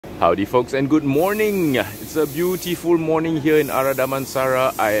Howdy folks and good morning. It's a beautiful morning here in Ara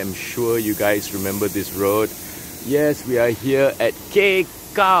Damansara. I am sure you guys remember this road. Yes, we are here at Kei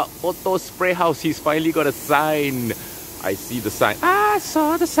Auto Spray House. He's finally got a sign. I see the sign. I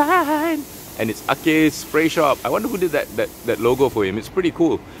saw the sign. And it's Ah Kei's spray shop. I wonder who did that logo for him. It's pretty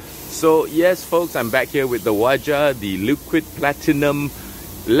cool. So yes folks, I'm back here with the Waja, the liquid platinum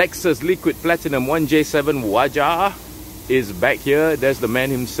Lexus liquid platinum 1J7 Waja is back here. There's the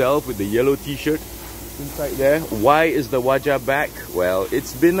man himself with the yellow t-shirt inside there. Why is the Waja back? Well,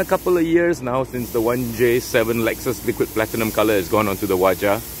 it's been a couple of years now since the 1J7 Lexus liquid platinum color has gone onto the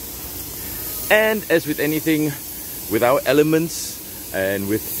Waja. And as with anything, with our elements and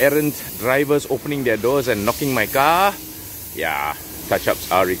with errant drivers opening their doors and knocking my car, yeah,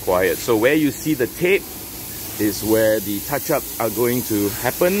 touch-ups are required. So where you see the tape is where the touch-ups are going to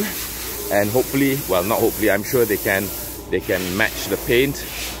happen. And hopefully, well, not hopefully, I'm sure they can match the paint.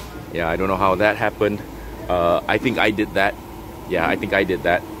 Yeah, I don't know how that happened. I think I did that. Yeah, I think I did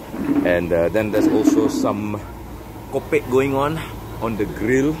that. And then there's also some kopek going on the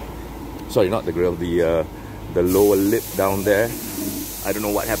grill. Sorry, not the grill, the lower lip down there. I don't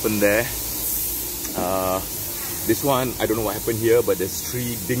know what happened there. This one, I don't know what happened here, but there's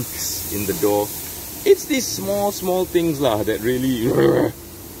 3 dinks in the door. It's these small things lah that really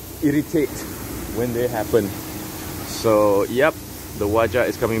irritate when they happen. So, yep, the Waja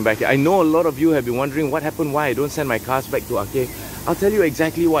is coming back here. I know a lot of you have been wondering what happened, why I don't send my cars back to Ah Kei. I'll tell you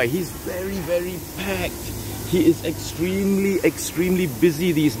exactly why. He's very packed. He is extremely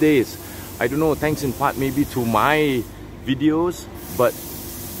busy these days. I don't know, thanks in part maybe to my videos, but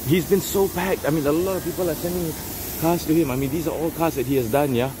he's been so packed. I mean, a lot of people are sending cars to him. I mean, these are all cars that he has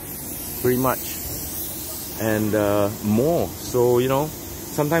done, yeah, pretty much. And more. So, you know,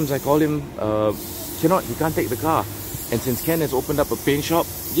 sometimes I call him, he can't take the car. And since Ken has opened up a paint shop,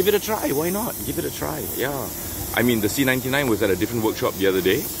 give it a try. Why not? Give it a try. Yeah. I mean, the C99 was at a different workshop the other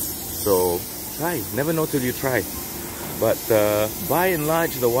day. So, try. Never know till you try. But by and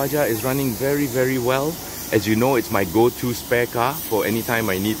large, the Waja is running very well. As you know, it's my go-to spare car for any time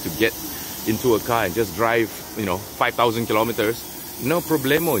I need to get into a car and just drive, you know, 5,000 kilometers. No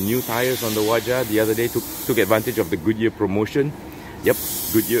problemo. New tires on the Waja. The other day took advantage of the Goodyear promotion. Yep,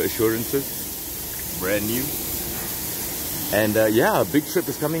 Goodyear assurances. Brand new. And yeah, a big trip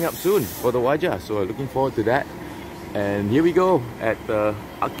is coming up soon for the Waja, so looking forward to that. And here we go at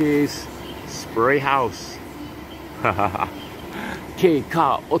Ah Kei's spray house. Kei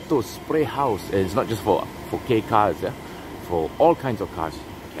Auto Spray House. And it's not just for Kei cars, yeah? For all kinds of cars.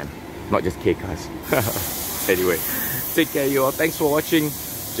 Yeah, not just Kei cars. Anyway, take care you all. Thanks for watching.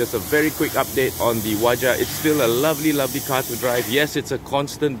 Just a very quick update on the Waja. It's still a lovely car to drive. Yes, it's a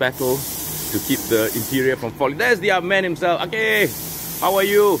constant battle to keep the interior from falling. There's the man himself. Okay, how are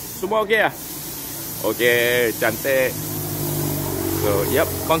you? Semua okay ah? Okay, cantik. So,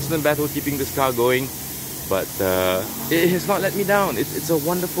 yep, constant battle keeping this car going. But it has not let me down. It's a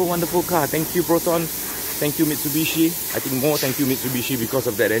wonderful car. Thank you, Proton. Thank you, Mitsubishi. I think more thank you, Mitsubishi, because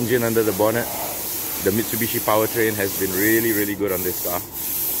of that engine under the bonnet. The Mitsubishi powertrain has been really good on this car.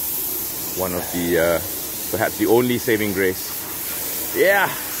 One of the, perhaps the only saving grace. Yeah,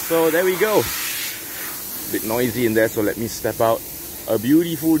 so there we go. Bit noisy in there, so let me step out. A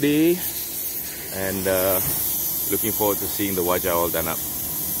beautiful day. And looking forward to seeing the Waja all done up.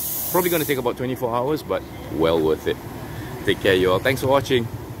 Probably going to take about 24 hours, but well worth it. Take care you all. Thanks for watching.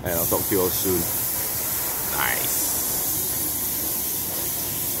 And I'll talk to you all soon. Nice.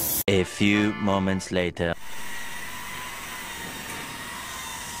 A few moments later.